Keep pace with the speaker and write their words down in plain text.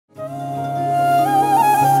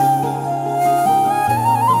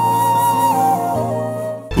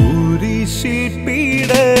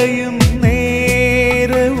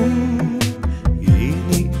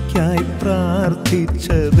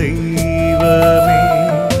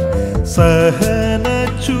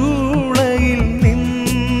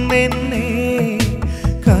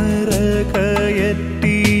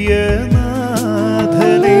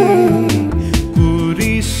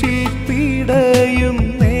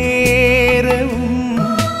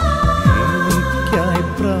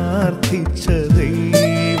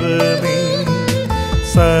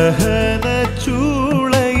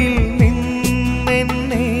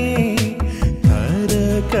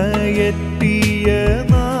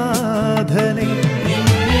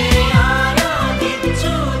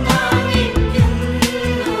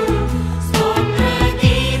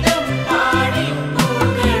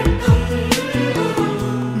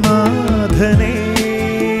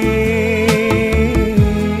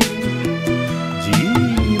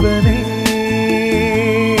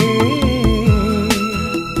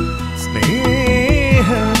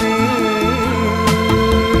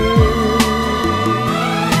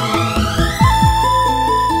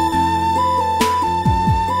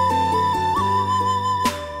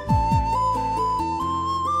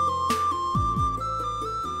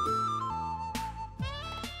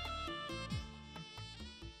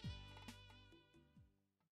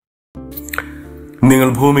നിങ്ങൾ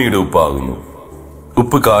ഭൂമിയുടെ ഉപ്പാകുന്നു.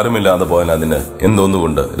 ഉപ്പ് കാരമില്ലാതെ പോയാൽ അതിന്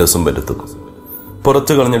എന്തോന്നുകൊണ്ട് രസം വരുത്തുന്നു.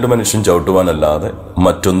 പുറത്തു കളഞ്ഞിട്ട് മനുഷ്യൻ ചവിട്ടുവാനല്ലാതെ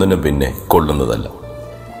മറ്റൊന്നിനും പിന്നെ കൊള്ളുന്നതല്ല.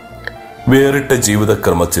 വേറിട്ട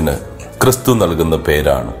ജീവിതക്രമത്തിന് ക്രിസ്തു നൽകുന്ന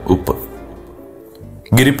പേരാണ് ഉപ്പ്.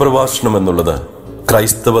 ഗിരിപ്രഭാഷണം എന്നുള്ളത്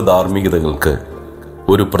ക്രൈസ്തവ ധാർമ്മികതകൾക്ക്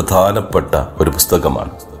ഒരു പ്രധാനപ്പെട്ട ഒരു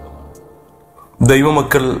പുസ്തകമാണ്.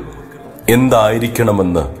 ദൈവമക്കൾ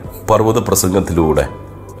എന്തായിരിക്കണമെന്ന് പർവ്വത പ്രസംഗത്തിലൂടെ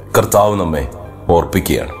കർത്താവ് നമ്മെ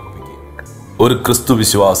ഓർപ്പിക്കുകയാണ്. ഒരു ക്രിസ്തു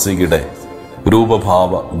വിശ്വാസിയുടെ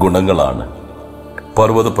രൂപഭാവ ഗുണങ്ങളാണ്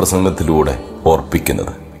പർവ്വത പ്രസംഗത്തിലൂടെ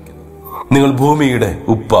ഓർപ്പിക്കുന്നത്. നിങ്ങൾ ഭൂമിയുടെ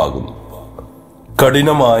ഉപ്പാകുന്നു.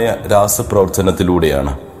 കഠിനമായ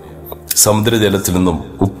രാസപ്രവർത്തനത്തിലൂടെയാണ് സമുദ്രജലത്തിൽ നിന്നും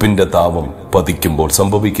ഉപ്പിന്റെ താപം പതിക്കുമ്പോൾ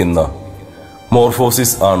സംഭവിക്കുന്ന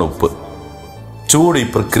മോർഫോസിസ് ആണ് ഉപ്പ്. ചൂട് ഈ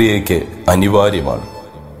പ്രക്രിയയ്ക്ക് അനിവാര്യമാണ്.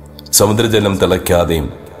 സമുദ്രജലം തിളയ്ക്കാതെയും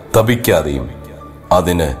തപിക്കാതെയും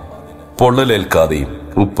അതിന് പൊള്ളലേൽക്കാതെയും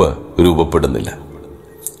ഉപ്പ് രൂപപ്പെടുന്നില്ല.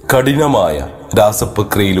 കഠിനമായ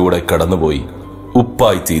രാസപ്രക്രിയയിലൂടെ കടന്നുപോയി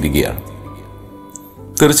ഉപ്പായി തീരുകയാണ്.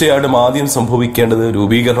 തീർച്ചയായിട്ടും ആദ്യം സംഭവിക്കേണ്ടത്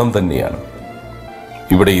രൂപീകരണം തന്നെയാണ്.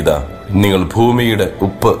 ഇവിടെ ഇതാ നിങ്ങൾ ഭൂമിയുടെ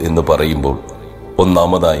ഉപ്പ് എന്ന് പറയുമ്പോൾ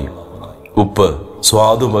ഒന്നാമതായി ഉപ്പ്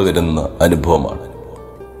സ്വാദു പകരുന്ന അനുഭവമാണ്.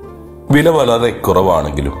 വില വളരെ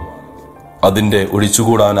കുറവാണെങ്കിലും അതിന്റെ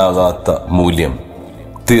ഒഴിച്ചുകൂടാനാകാത്ത മൂല്യം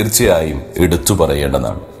തീർച്ചയായും എടുത്തു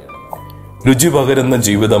പറയേണ്ടതാണ്. രുചി പകരുന്ന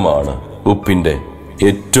ജീവിതമാണ് ഉപ്പിന്റെ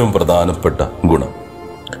ഏറ്റവും പ്രധാനപ്പെട്ട ഗുണം.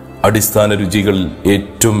 അടിസ്ഥാന രുചികളിൽ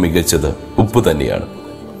ഏറ്റവും മികച്ചത് ഉപ്പ് തന്നെയാണ്.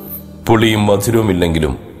 പുളിയും മധുരവും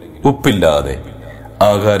ഇല്ലെങ്കിലും ഉപ്പില്ലാതെ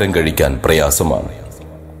ആഹാരം കഴിക്കാൻ പ്രയാസമാണ്.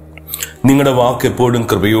 നിങ്ങളുടെ വാക്ക് എപ്പോഴും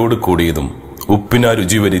കൃപയോട് കൂടിയതും ഉപ്പിനാ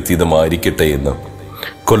രുചി വരുത്തിയതുമായിരിക്കട്ടെ എന്ന്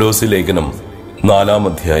കൊലോസി ലേഖനം 4-ാം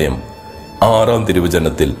അധ്യായം 6-ാം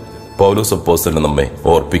തിരുവചനത്തിൽ പൗലോസ് അപ്പോസ്തലൻ നമ്മെ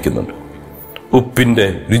ഓർപ്പിക്കുന്നുണ്ട്. ഉപ്പിന്റെ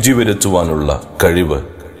രുചി വരുത്തുവാനുള്ള കഴിവ്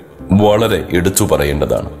വളരെ എടുത്തു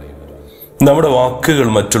പറയേണ്ടതാണ്. നമ്മുടെ വാക്കുകൾ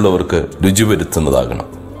മറ്റുള്ളവർക്ക് രുചി വരുത്തുന്നതാകണം.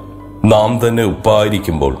 നാം തന്നെ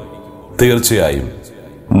ഉപ്പായിരിക്കുമ്പോൾ തീർച്ചയായും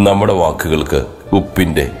നമ്മുടെ വാക്കുകൾക്ക്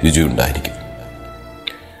ഉപ്പിന്റെ രുചി ഉണ്ടായിരിക്കും.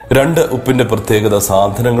 2, ഉപ്പിന്റെ പ്രത്യേകത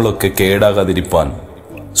സാധനങ്ങളൊക്കെ കേടാകാതിരിപ്പാൻ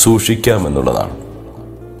സൂക്ഷിക്കാമെന്നുള്ളതാണ്.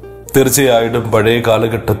 തീർച്ചയായിട്ടും പഴയ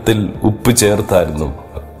കാലഘട്ടത്തിൽ ഉപ്പ് ചേർത്തായിരുന്നു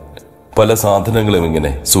പല സാധനങ്ങളും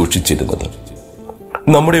ഇങ്ങനെ സൂക്ഷിച്ചിരുന്നത്.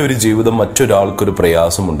 നമ്മുടെ ഒരു ജീവിതം മറ്റൊരാൾക്കൊരു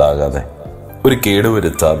പ്രയാസം ഉണ്ടാകാതെ, ഒരു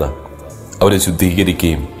കേടുവരുത്താതെ അവരെ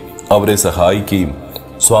ശുദ്ധീകരിക്കുകയും അവരെ സഹായിക്കുകയും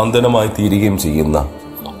സ്വാന്തനമായി തീരുകയും ചെയ്യുന്ന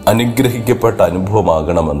അനുഗ്രഹിക്കപ്പെട്ട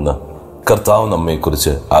അനുഭവമാകണമെന്ന് കർത്താവ്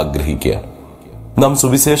നമ്മെക്കുറിച്ച് ആഗ്രഹിക്കുകയാണ്. നാം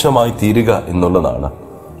സുവിശേഷമായി തീരുക എന്നുള്ളതാണ്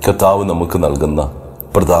കർത്താവ് നമുക്ക് നൽകുന്ന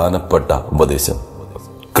പ്രധാനപ്പെട്ട ഉപദേശം.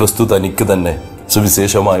 ക്രിസ്തു തനിക്ക് തന്നെ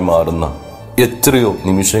സുവിശേഷമായി മാറുന്ന എത്രയോ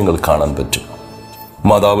നിമിഷങ്ങൾ കാണാൻ പറ്റും.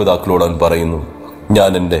 മാതാപിതാക്കളോട് അവൻ പറയുന്നു,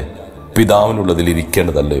 ഞാൻ എൻ്റെ പിതാവിനുള്ളതിൽ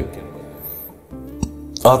ഇരിക്കേണ്ടതല്ലയോ?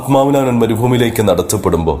 ആത്മാവിനവൻ മരുഭൂമിയിലേക്ക്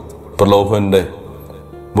നടത്തപ്പെടുമ്പോൾ പ്രലോഭന്റെ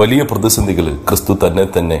വലിയ പ്രതിസന്ധികളിൽ ക്രിസ്തു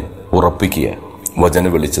തന്നെ ഉറപ്പിക്കുക വചന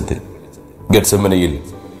വെളിച്ചത്തിൽ. ഗെത്സമനയിൽ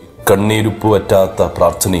കണ്ണീരുപ്പ് പറ്റാത്ത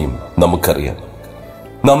പ്രാർത്ഥനയും നമുക്കറിയാം.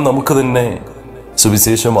 നാം നമുക്ക് തന്നെ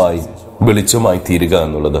സുവിശേഷമായി വെളിച്ചമായി തീരുക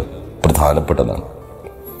എന്നുള്ളത് പ്രധാനപ്പെട്ടതാണ്.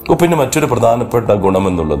 ഉപ്പിന്റെ മറ്റൊരു പ്രധാനപ്പെട്ട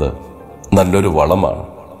ഗുണമെന്നുള്ളത് നല്ലൊരു വളമാണ്.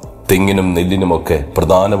 തെങ്ങിനും നെല്ലിനുമൊക്കെ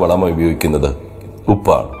പ്രധാന വളമായി ഉപയോഗിക്കുന്നത്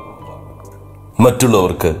ഉപ്പാണ്.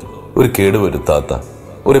 മറ്റുള്ളവർക്ക് ഒരു കേടുവരുത്താത്ത,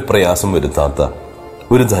 ഒരു പ്രയാസം വരുത്താത്ത,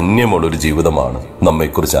 ഒരു ധന്യമുള്ളൊരു ജീവിതമാണ്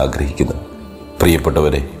നമ്മെക്കുറിച്ച് ആഗ്രഹിക്കുന്നത്.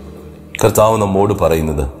 പ്രിയപ്പെട്ടവരെ, കർത്താവ് നമ്മോട്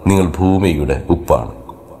പറയുന്നത് നിങ്ങൾ ഭൂമിയുടെ ഉപ്പാണ്.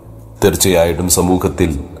 തീർച്ചയായിട്ടും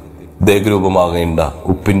സമൂഹത്തിൽ ദേഹരൂപമാകേണ്ട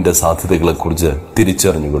ഉപ്പിന്റെ സാധ്യതകളെക്കുറിച്ച്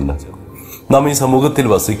തിരിച്ചറിഞ്ഞുകൊണ്ട് നാം ഈ സമൂഹത്തിൽ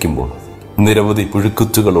വസിക്കുമ്പോൾ, നിരവധി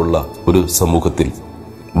പുഴുക്കുത്തുകളുള്ള ഒരു സമൂഹത്തിൽ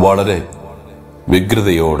വളരെ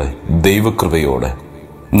വ്യഗ്രതയോടെ ദൈവകൃപയോടെ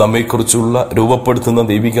നമ്മെക്കുറിച്ചുള്ള രൂപപ്പെടുത്തുന്ന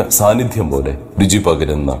ദൈവിക സാന്നിധ്യം പോലെ രുചി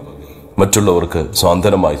പകരുന്ന, മറ്റുള്ളവർക്ക്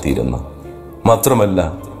സ്വാന്തനമായി തീരുന്ന, മാത്രമല്ല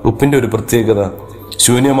ഉപ്പിന്റെ ഒരു പ്രത്യേകത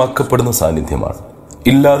ശൂന്യമാക്കപ്പെടുന്ന സാന്നിധ്യമാണ്.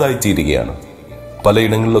 ഇല്ലാതായി തീരുകയാണ്.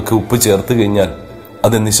 പലയിടങ്ങളിലൊക്കെ ഉപ്പ് ചേർത്ത് കഴിഞ്ഞാൽ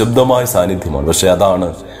അത് നിശബ്ദമായ സാന്നിധ്യമാണ്. പക്ഷെ അതാണ്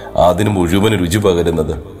അതിന് മുഴുവൻ രുചി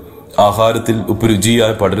പകരുന്നത്. ആഹാരത്തിൽ ഉപ്പ്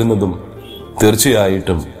രുചിയായി പടരുന്നതും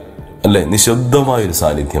തീർച്ചയായിട്ടും നിശബ്ദമായൊരു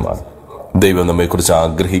സാന്നിധ്യമാണ്. ദൈവം നമ്മെക്കുറിച്ച്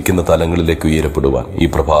ആഗ്രഹിക്കുന്ന തലങ്ങളിലേക്ക് ഉയരപ്പെടുവാൻ ഈ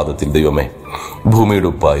പ്രഭാതത്തിൽ ദൈവമേ ഭൂമിയുടെ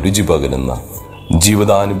ഉപ്പായി രുചി പകരുന്ന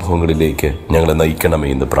ജീവിതാനുഭവങ്ങളിലേക്ക് ഞങ്ങളെ നയിക്കണമേ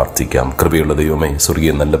എന്ന് പ്രാർത്ഥിക്കാം. കൃപയുള്ള ദൈവമേ,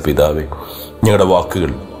 സ്വർഗീയ നല്ല പിതാവേ, ഞങ്ങളുടെ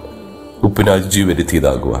വാക്കുകൾ ഉപ്പിനായി രുചി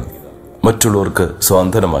വരുത്തിയതാകുവാൻ, മറ്റുള്ളവർക്ക്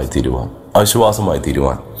സ്വാന്തനമായി തീരുവാൻ, ആശ്വാസമായി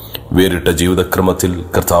തീരുവാൻ, വേറിട്ട ജീവിതക്രമത്തിൽ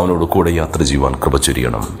കർത്താവിനോട് കൂടെ യാത്ര ചെയ്യുവാൻ കൃപ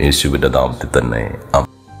ചൊരിയണം. യേശുവിന്റെ നാമത്തിൽ തന്നെ ആമേൻ.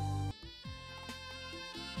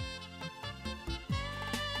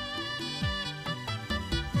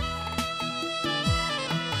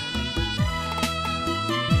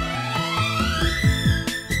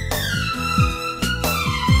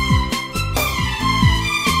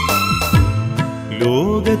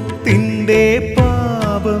 എൻ്റെ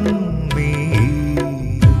പാപം നീ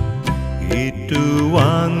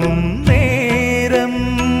ഏറ്റുവാങ്ങും നേരം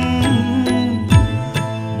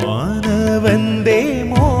മാനവന്റെ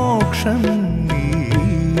മോക്ഷം നീ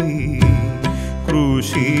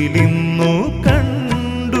ക്രൂശിലിന്നു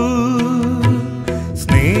കണ്ടു.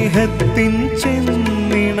 സ്നേഹത്തിൻ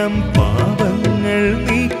ചെന്നിണം പാപങ്ങൾ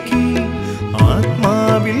നീക്കി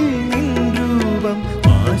ആത്മാവിൽ നിൻ രൂപം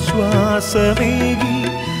ആശ്വാസമേകി.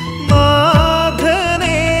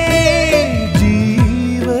 നാഥനേ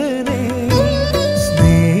ജീവനേ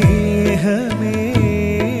സ്നേഹമേ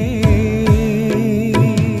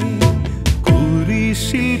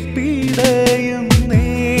കുരിശിൽ പിടയും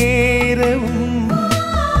നേരവും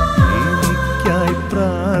എനിക്കായി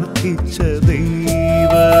പ്രാർത്ഥിച്ച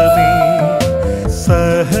ദൈവമേ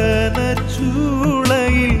സഹനചൂളയിൽ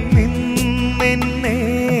നിന്നെന്നെ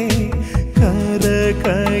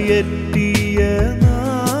കരകയറ്റിയ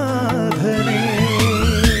നാഥനേ.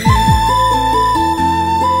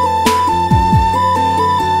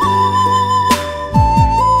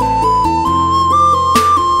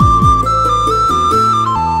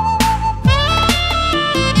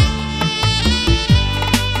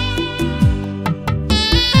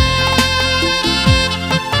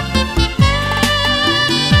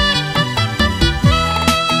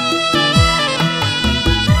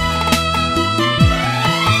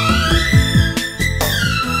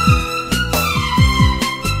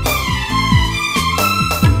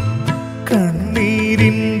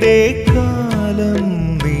 കണ്ണീരിൻ്റെ കാലം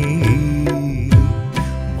നീ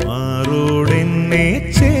മാറോടെന്നെ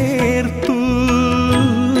ചേർത്തു.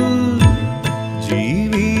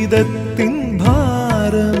 ജീവിതത്തിൻ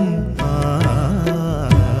ഭാരം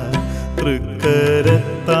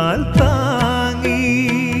തൃക്കരത്താൽ താങ്ങി.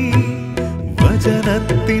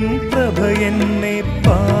 വചനത്തിൻ പ്രഭയെന്നെ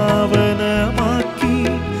പാവനമാക്കി.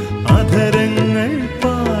 അധരങ്ങൾ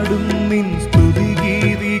പാടും നിൻ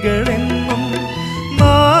സ്തുതിഗീതികളെന്നും.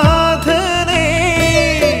 നാഥനേ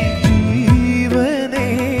ജീവനേ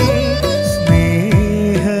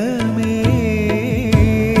സ്നേഹമേ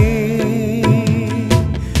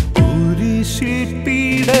കുരിശിൽ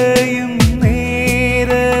പിടയും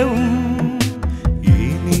നേരവും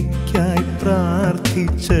എനിക്കായി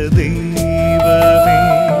പ്രാർത്ഥിച്ച ദൈവമേ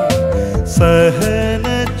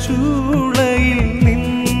സഹനചൂളയിൽ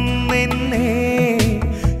നിന്നെന്നെ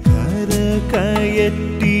കരകയറ്റിയ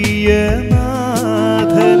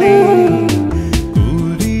നാഥനേ.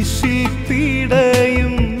 കുരിശിൽ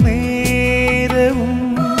പിടയും നേരവും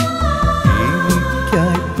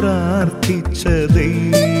എനിക്കായി പ്രാർത്ഥിച്ച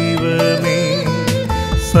ദൈവമേ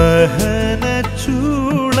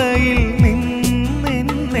സഹനചൂളയിൽ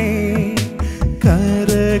നിന്നെന്നെ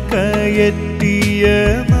കരകയറ്റിയ